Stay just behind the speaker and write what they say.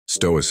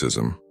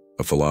Stoicism,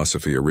 a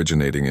philosophy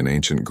originating in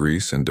ancient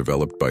Greece and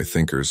developed by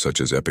thinkers such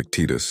as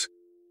Epictetus,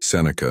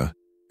 Seneca,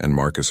 and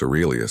Marcus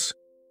Aurelius,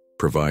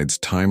 provides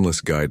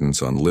timeless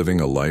guidance on living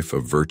a life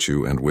of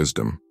virtue and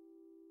wisdom.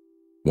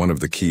 One of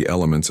the key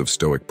elements of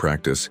Stoic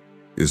practice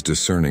is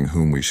discerning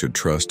whom we should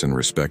trust and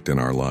respect in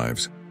our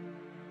lives.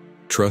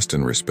 Trust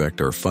and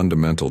respect are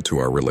fundamental to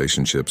our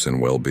relationships and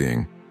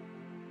well-being,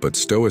 but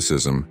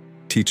Stoicism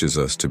teaches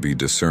us to be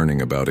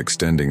discerning about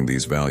extending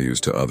these values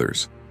to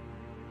others.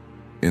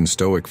 In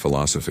Stoic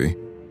philosophy,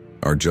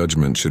 our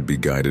judgment should be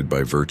guided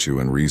by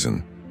virtue and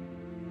reason.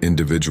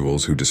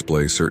 Individuals who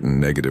display certain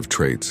negative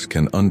traits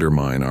can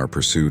undermine our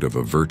pursuit of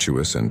a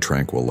virtuous and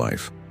tranquil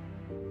life.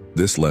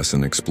 This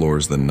lesson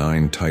explores the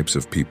 9 types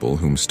of people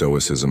whom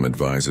Stoicism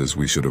advises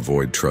we should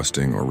avoid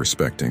trusting or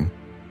respecting,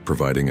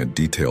 providing a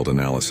detailed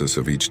analysis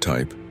of each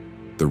type,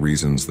 the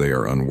reasons they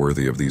are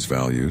unworthy of these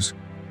values,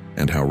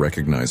 and how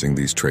recognizing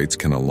these traits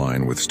can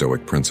align with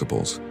Stoic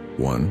principles.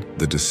 1.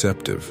 The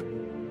deceptive.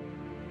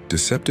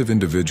 Deceptive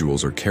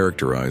individuals are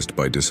characterized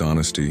by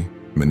dishonesty,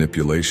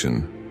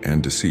 manipulation,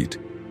 and deceit.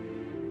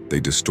 They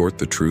distort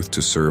the truth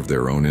to serve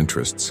their own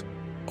interests,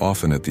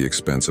 often at the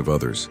expense of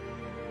others.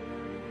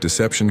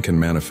 Deception can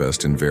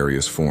manifest in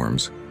various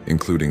forms,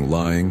 including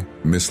lying,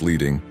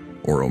 misleading,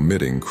 or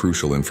omitting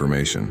crucial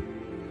information.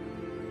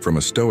 From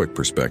a Stoic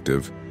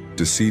perspective,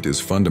 deceit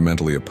is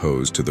fundamentally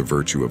opposed to the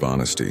virtue of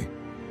honesty.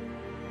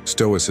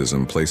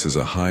 Stoicism places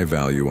a high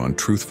value on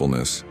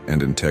truthfulness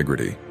and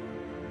integrity.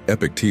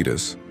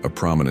 Epictetus, a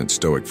prominent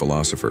Stoic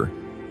philosopher,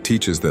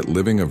 teaches that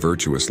living a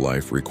virtuous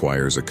life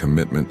requires a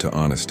commitment to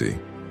honesty.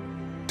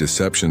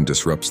 Deception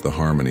disrupts the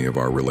harmony of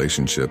our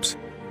relationships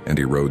and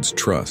erodes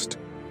trust,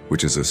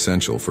 which is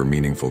essential for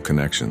meaningful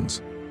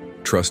connections.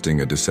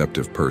 Trusting a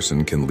deceptive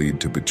person can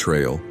lead to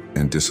betrayal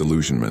and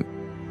disillusionment.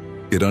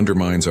 It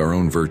undermines our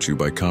own virtue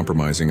by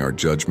compromising our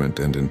judgment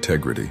and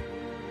integrity.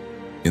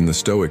 In the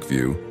Stoic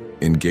view,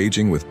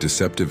 engaging with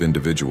deceptive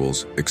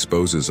individuals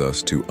exposes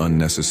us to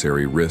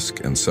unnecessary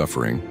risk and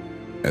suffering,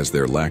 as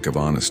their lack of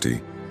honesty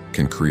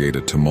can create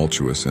a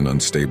tumultuous and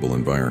unstable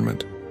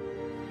environment.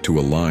 To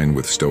align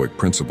with Stoic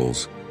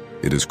principles,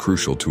 it is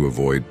crucial to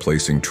avoid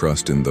placing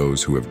trust in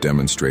those who have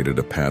demonstrated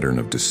a pattern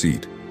of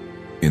deceit.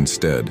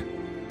 Instead,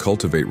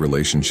 cultivate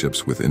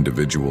relationships with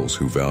individuals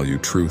who value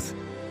truth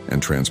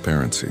and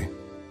transparency.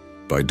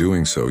 By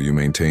doing so, you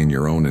maintain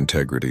your own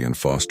integrity and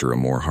foster a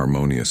more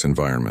harmonious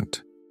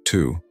environment.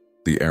 2.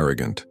 The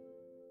arrogant.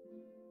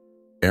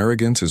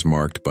 Arrogance is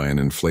marked by an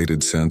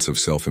inflated sense of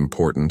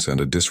self-importance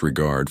and a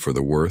disregard for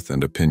the worth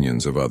and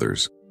opinions of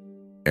others.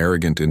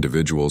 Arrogant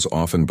individuals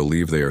often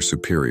believe they are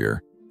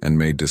superior and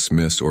may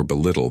dismiss or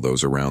belittle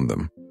those around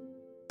them.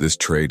 This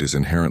trait is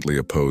inherently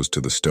opposed to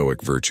the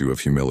Stoic virtue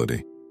of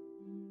humility.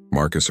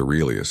 Marcus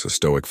Aurelius, a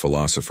Stoic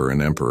philosopher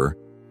and emperor,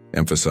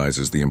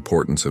 emphasizes the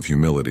importance of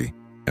humility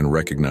and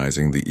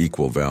recognizing the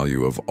equal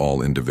value of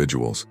all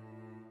individuals.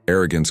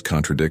 Arrogance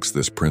contradicts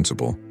this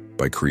principle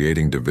by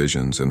creating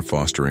divisions and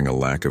fostering a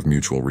lack of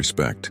mutual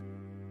respect.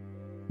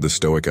 The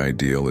Stoic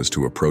ideal is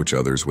to approach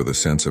others with a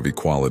sense of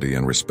equality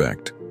and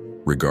respect,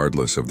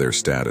 regardless of their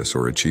status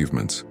or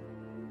achievements.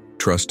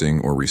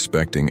 Trusting or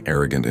respecting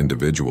arrogant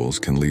individuals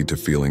can lead to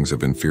feelings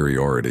of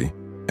inferiority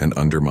and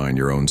undermine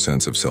your own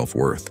sense of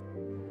self-worth.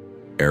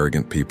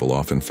 Arrogant people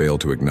often fail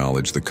to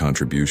acknowledge the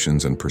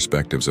contributions and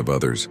perspectives of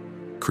others,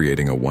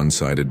 creating a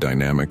one-sided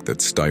dynamic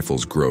that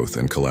stifles growth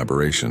and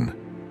collaboration.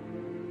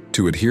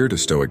 To adhere to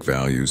Stoic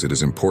values, it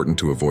is important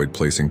to avoid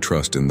placing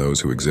trust in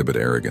those who exhibit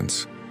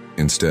arrogance.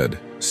 Instead,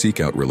 seek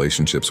out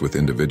relationships with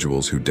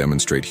individuals who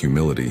demonstrate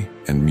humility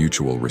and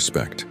mutual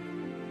respect.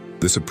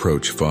 This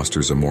approach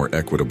fosters a more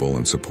equitable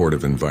and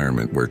supportive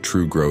environment where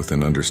true growth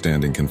and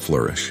understanding can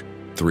flourish.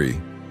 3.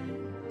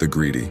 The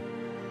greedy.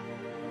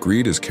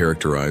 Greed is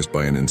characterized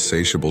by an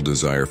insatiable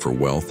desire for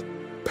wealth,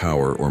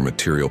 power, or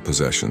material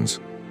possessions.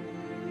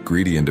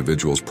 Greedy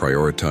individuals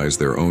prioritize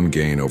their own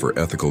gain over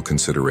ethical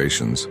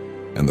considerations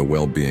and the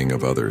well-being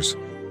of others.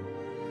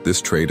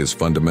 This trait is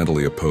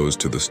fundamentally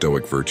opposed to the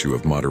Stoic virtue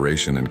of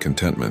moderation and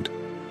contentment.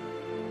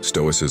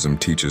 Stoicism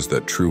teaches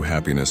that true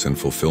happiness and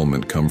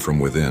fulfillment come from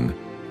within,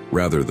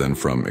 rather than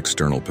from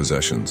external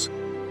possessions.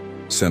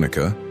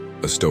 Seneca,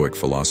 a Stoic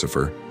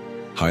philosopher,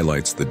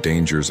 highlights the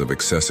dangers of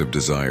excessive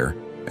desire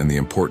and the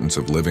importance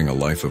of living a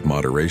life of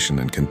moderation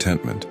and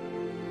contentment.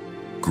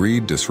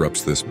 Greed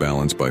disrupts this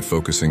balance by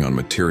focusing on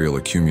material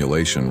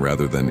accumulation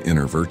rather than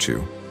inner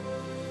virtue.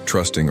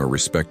 Trusting or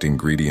respecting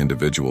greedy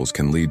individuals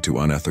can lead to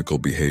unethical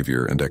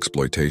behavior and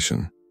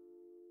exploitation.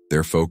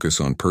 Their focus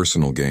on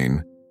personal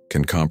gain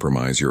can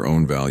compromise your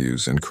own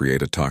values and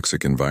create a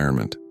toxic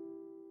environment.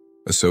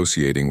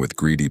 Associating with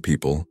greedy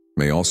people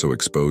may also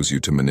expose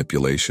you to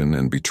manipulation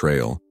and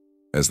betrayal,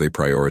 as they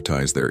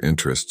prioritize their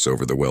interests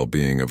over the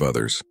well-being of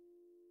others.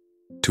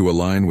 To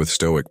align with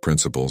Stoic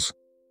principles,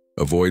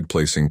 avoid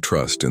placing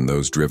trust in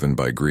those driven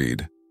by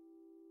greed.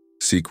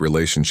 Seek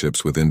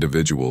relationships with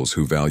individuals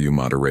who value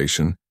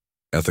moderation,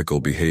 ethical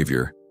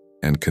behavior,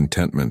 and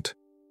contentment.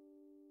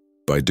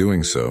 By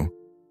doing so,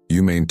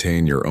 You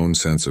maintain your own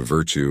sense of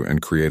virtue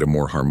and create a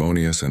more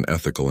harmonious and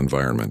ethical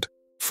environment.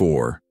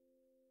 4.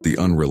 The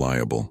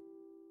unreliable.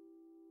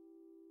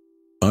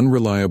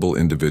 Unreliable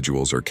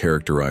individuals are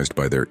characterized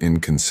by their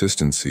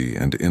inconsistency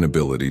and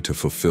inability to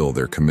fulfill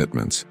their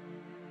commitments.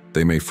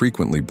 They may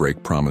frequently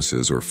break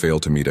promises or fail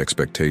to meet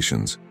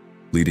expectations,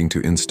 leading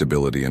to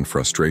instability and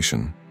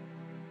frustration.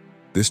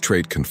 This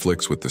trait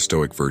conflicts with the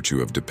Stoic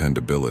virtue of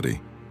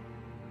dependability.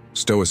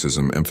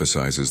 Stoicism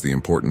emphasizes the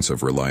importance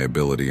of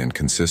reliability and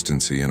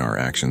consistency in our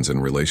actions and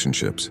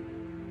relationships.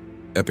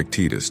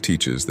 Epictetus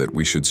teaches that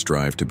we should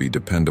strive to be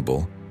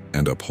dependable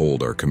and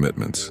uphold our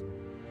commitments.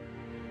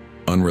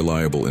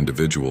 Unreliable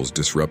individuals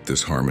disrupt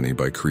this harmony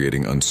by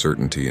creating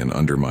uncertainty and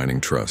undermining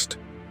trust.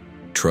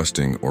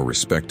 Trusting or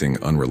respecting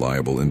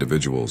unreliable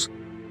individuals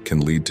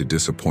can lead to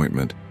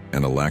disappointment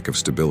and a lack of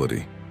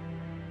stability.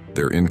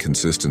 Their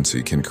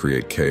inconsistency can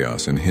create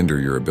chaos and hinder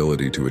your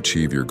ability to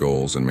achieve your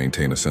goals and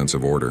maintain a sense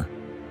of order.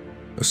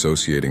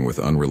 Associating with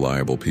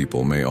unreliable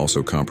people may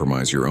also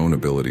compromise your own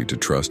ability to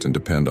trust and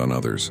depend on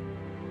others.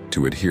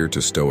 To adhere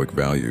to Stoic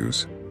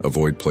values,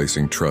 avoid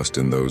placing trust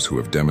in those who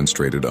have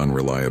demonstrated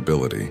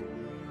unreliability.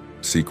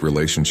 Seek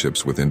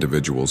relationships with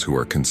individuals who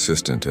are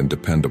consistent and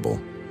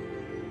dependable.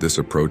 This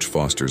approach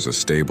fosters a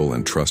stable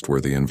and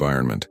trustworthy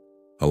environment,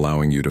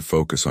 allowing you to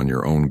focus on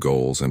your own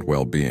goals and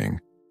well-being.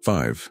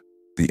 5.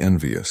 The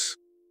envious.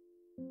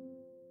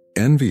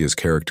 Envy is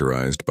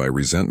characterized by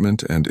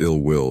resentment and ill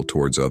will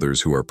towards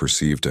others who are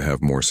perceived to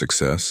have more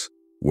success,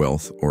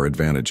 wealth, or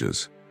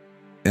advantages.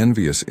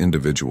 Envious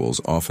individuals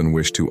often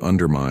wish to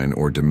undermine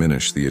or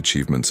diminish the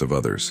achievements of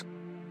others.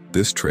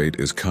 This trait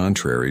is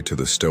contrary to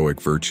the Stoic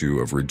virtue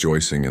of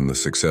rejoicing in the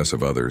success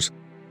of others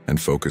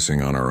and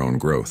focusing on our own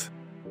growth.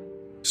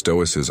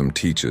 Stoicism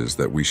teaches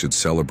that we should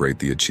celebrate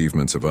the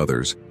achievements of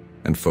others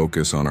and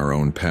focus on our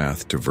own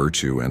path to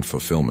virtue and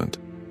fulfillment.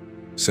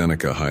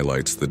 Seneca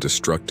highlights the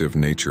destructive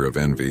nature of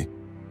envy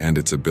and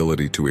its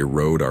ability to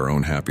erode our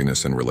own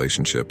happiness and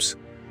relationships.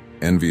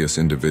 Envious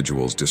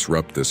individuals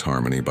disrupt this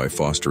harmony by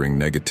fostering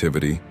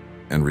negativity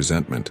and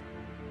resentment.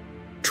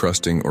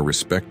 Trusting or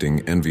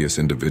respecting envious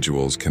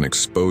individuals can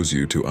expose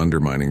you to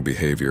undermining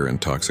behavior and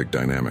toxic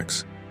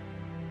dynamics.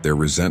 Their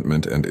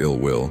resentment and ill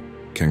will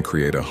can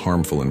create a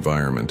harmful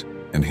environment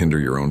and hinder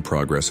your own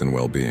progress and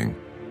well-being.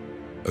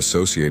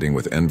 Associating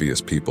with envious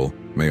people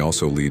may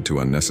also lead to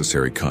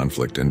unnecessary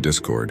conflict and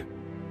discord.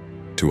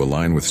 To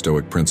align with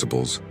Stoic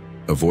principles,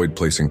 avoid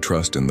placing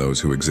trust in those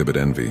who exhibit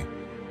envy.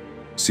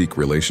 Seek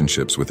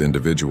relationships with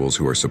individuals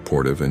who are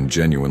supportive and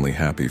genuinely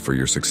happy for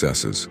your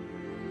successes.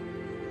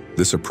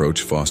 This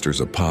approach fosters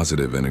a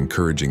positive and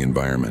encouraging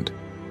environment,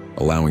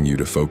 allowing you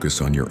to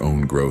focus on your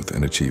own growth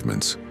and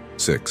achievements.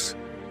 6.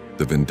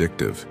 The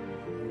vindictive.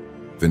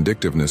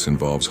 Vindictiveness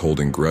involves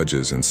holding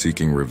grudges and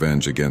seeking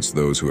revenge against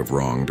those who have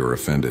wronged or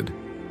offended.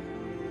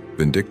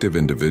 Vindictive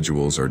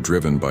individuals are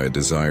driven by a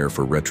desire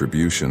for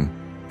retribution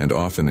and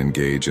often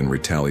engage in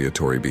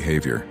retaliatory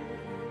behavior.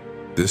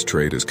 This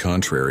trait is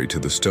contrary to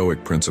the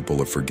Stoic principle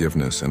of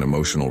forgiveness and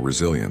emotional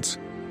resilience.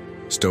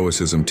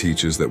 Stoicism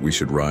teaches that we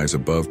should rise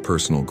above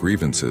personal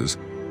grievances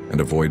and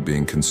avoid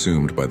being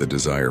consumed by the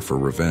desire for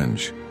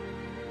revenge.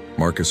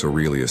 Marcus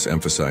Aurelius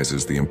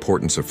emphasizes the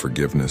importance of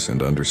forgiveness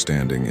and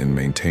understanding in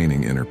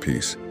maintaining inner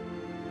peace.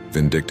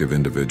 Vindictive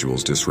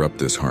individuals disrupt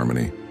this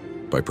harmony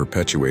by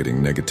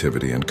perpetuating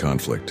negativity and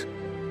conflict.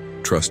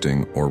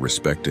 Trusting or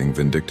respecting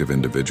vindictive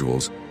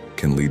individuals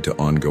can lead to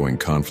ongoing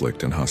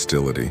conflict and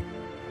hostility.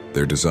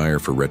 Their desire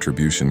for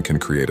retribution can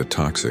create a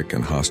toxic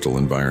and hostile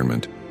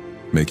environment,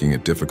 making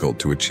it difficult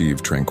to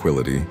achieve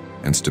tranquility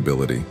and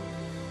stability.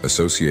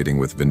 Associating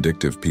with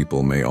vindictive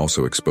people may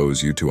also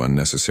expose you to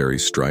unnecessary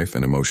strife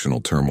and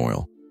emotional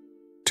turmoil.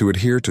 To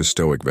adhere to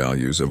Stoic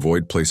values,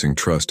 avoid placing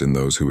trust in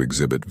those who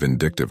exhibit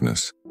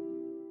vindictiveness.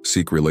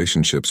 Seek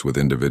relationships with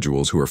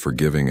individuals who are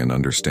forgiving and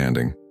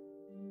understanding.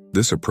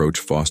 This approach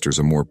fosters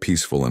a more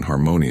peaceful and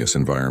harmonious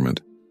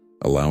environment,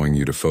 allowing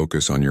you to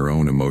focus on your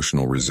own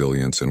emotional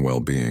resilience and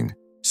well-being.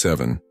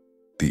 7.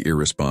 The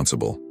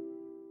irresponsible.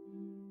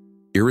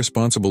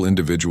 Irresponsible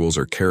individuals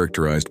are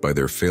characterized by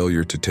their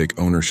failure to take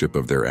ownership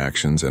of their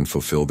actions and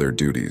fulfill their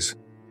duties.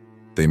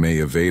 They may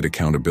evade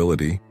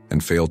accountability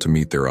and fail to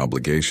meet their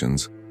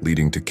obligations,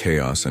 leading to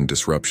chaos and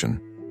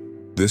disruption.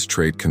 This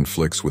trait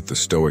conflicts with the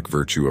Stoic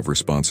virtue of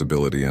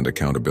responsibility and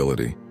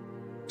accountability.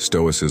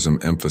 Stoicism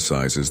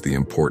emphasizes the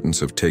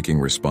importance of taking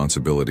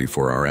responsibility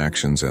for our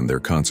actions and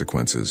their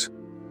consequences.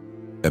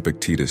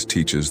 Epictetus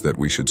teaches that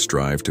we should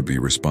strive to be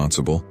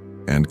responsible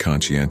and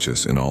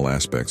conscientious in all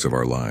aspects of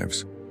our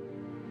lives.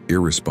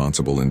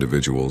 Irresponsible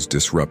individuals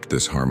disrupt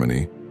this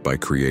harmony by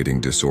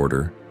creating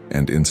disorder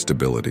and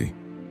instability.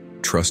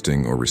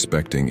 Trusting or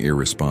respecting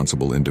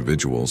irresponsible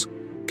individuals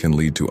can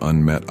lead to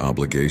unmet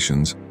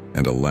obligations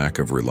and a lack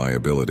of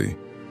reliability.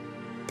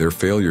 Their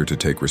failure to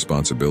take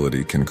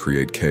responsibility can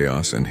create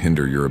chaos and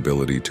hinder your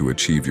ability to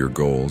achieve your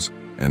goals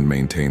and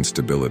maintain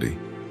stability.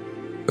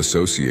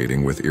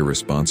 Associating with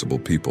irresponsible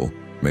people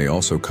may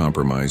also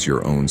compromise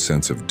your own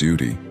sense of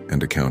duty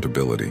and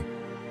accountability.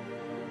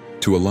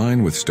 To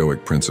align with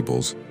Stoic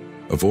principles,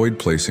 Avoid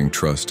placing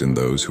trust in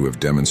those who have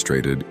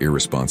demonstrated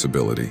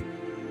irresponsibility.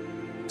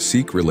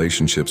 Seek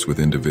relationships with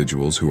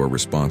individuals who are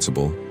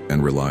responsible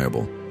and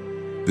reliable.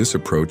 This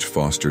approach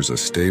fosters a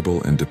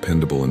stable and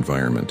dependable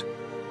environment,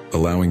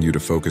 allowing you to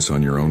focus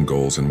on your own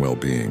goals and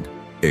well-being.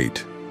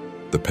 8.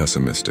 The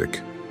pessimistic.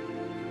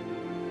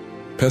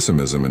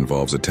 Pessimism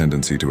involves a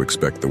tendency to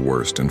expect the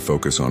worst and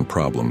focus on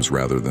problems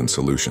rather than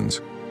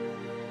solutions.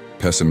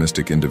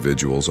 Pessimistic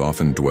individuals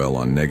often dwell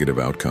on negative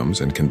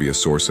outcomes and can be a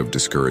source of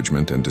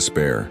discouragement and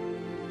despair.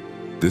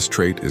 This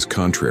trait is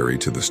contrary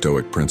to the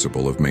Stoic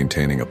principle of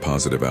maintaining a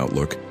positive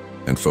outlook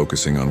and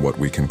focusing on what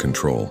we can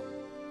control.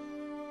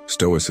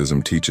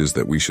 Stoicism teaches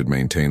that we should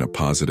maintain a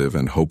positive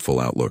and hopeful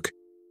outlook,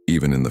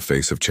 even in the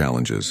face of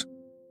challenges.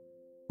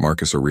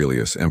 Marcus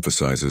Aurelius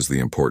emphasizes the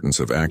importance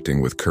of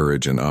acting with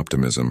courage and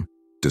optimism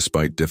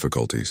despite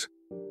difficulties.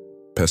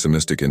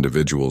 Pessimistic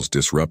individuals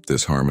disrupt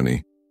this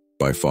harmony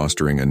by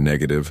fostering a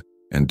negative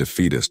and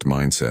defeatist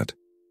mindset.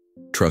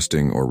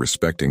 Trusting or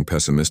respecting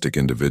pessimistic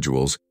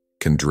individuals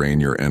can drain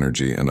your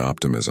energy and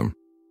optimism.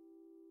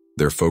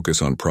 Their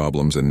focus on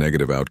problems and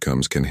negative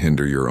outcomes can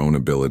hinder your own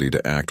ability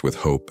to act with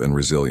hope and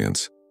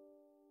resilience.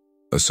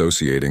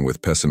 Associating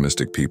with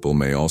pessimistic people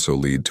may also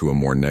lead to a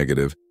more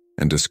negative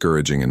and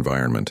discouraging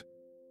environment.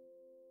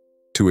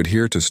 To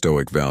adhere to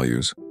Stoic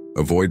values,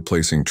 avoid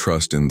placing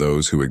trust in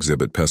those who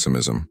exhibit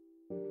pessimism.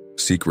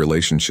 Seek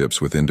relationships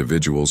with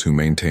individuals who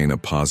maintain a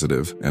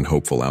positive and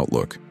hopeful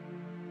outlook.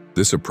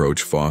 This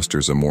approach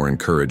fosters a more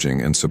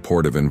encouraging and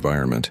supportive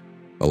environment,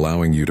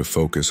 allowing you to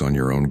focus on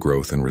your own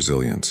growth and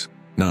resilience.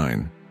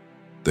 9.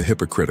 The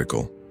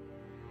hypocritical.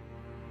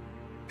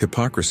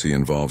 Hypocrisy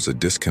involves a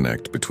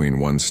disconnect between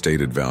one's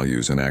stated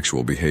values and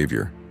actual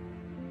behavior.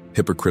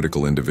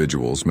 Hypocritical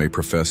individuals may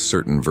profess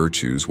certain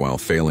virtues while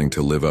failing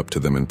to live up to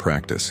them in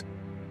practice.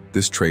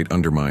 This trait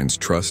undermines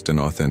trust and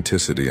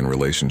authenticity in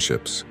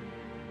relationships.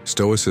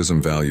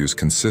 Stoicism values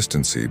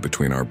consistency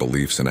between our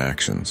beliefs and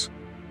actions.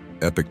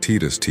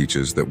 Epictetus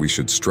teaches that we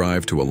should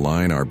strive to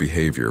align our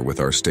behavior with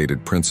our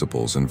stated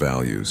principles and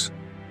values.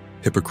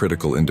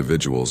 Hypocritical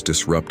individuals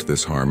disrupt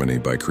this harmony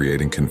by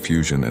creating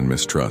confusion and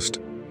mistrust.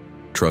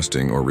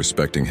 Trusting or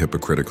respecting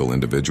hypocritical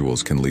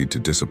individuals can lead to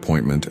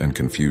disappointment and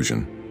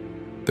confusion.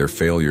 Their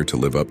failure to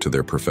live up to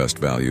their professed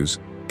values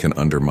can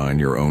undermine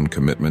your own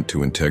commitment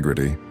to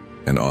integrity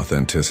and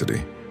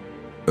authenticity.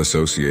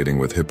 Associating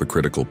with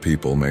hypocritical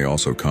people may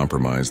also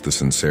compromise the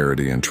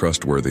sincerity and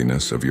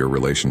trustworthiness of your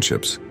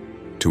relationships.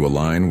 To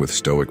align with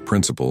Stoic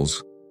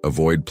principles,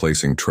 avoid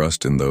placing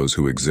trust in those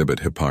who exhibit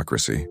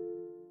hypocrisy.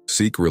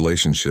 Seek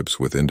relationships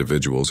with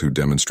individuals who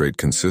demonstrate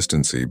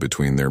consistency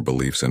between their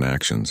beliefs and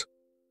actions.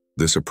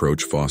 This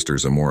approach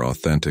fosters a more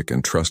authentic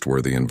and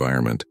trustworthy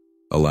environment,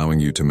 allowing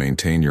you to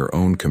maintain your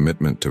own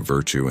commitment to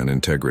virtue and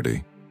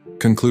integrity.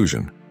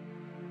 Conclusion.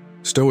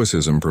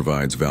 Stoicism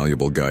provides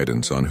valuable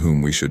guidance on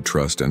whom we should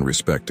trust and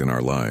respect in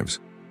our lives.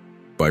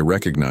 By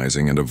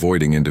recognizing and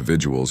avoiding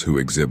individuals who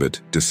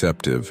exhibit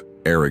deceptive,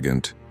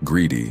 arrogant,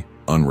 greedy,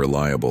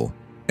 unreliable,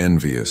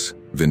 envious,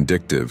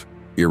 vindictive,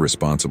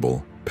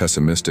 irresponsible,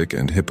 pessimistic,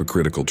 and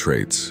hypocritical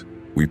traits,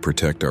 we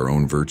protect our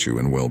own virtue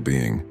and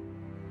well-being.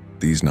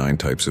 These 9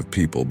 types of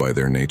people, by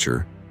their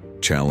nature,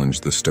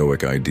 challenge the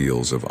Stoic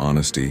ideals of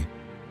honesty,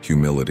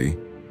 humility,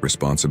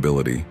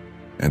 responsibility,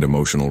 and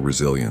emotional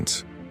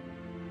resilience.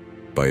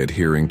 By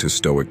adhering to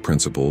Stoic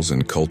principles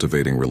and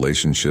cultivating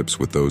relationships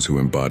with those who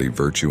embody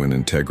virtue and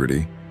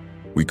integrity,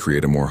 we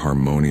create a more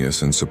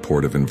harmonious and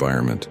supportive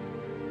environment.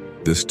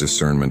 This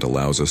discernment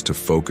allows us to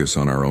focus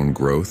on our own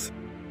growth,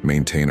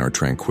 maintain our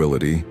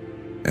tranquility,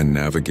 and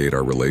navigate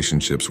our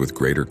relationships with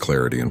greater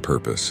clarity and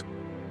purpose.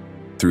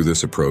 Through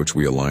this approach,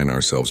 we align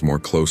ourselves more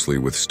closely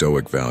with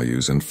Stoic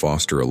values and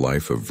foster a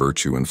life of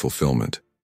virtue and fulfillment.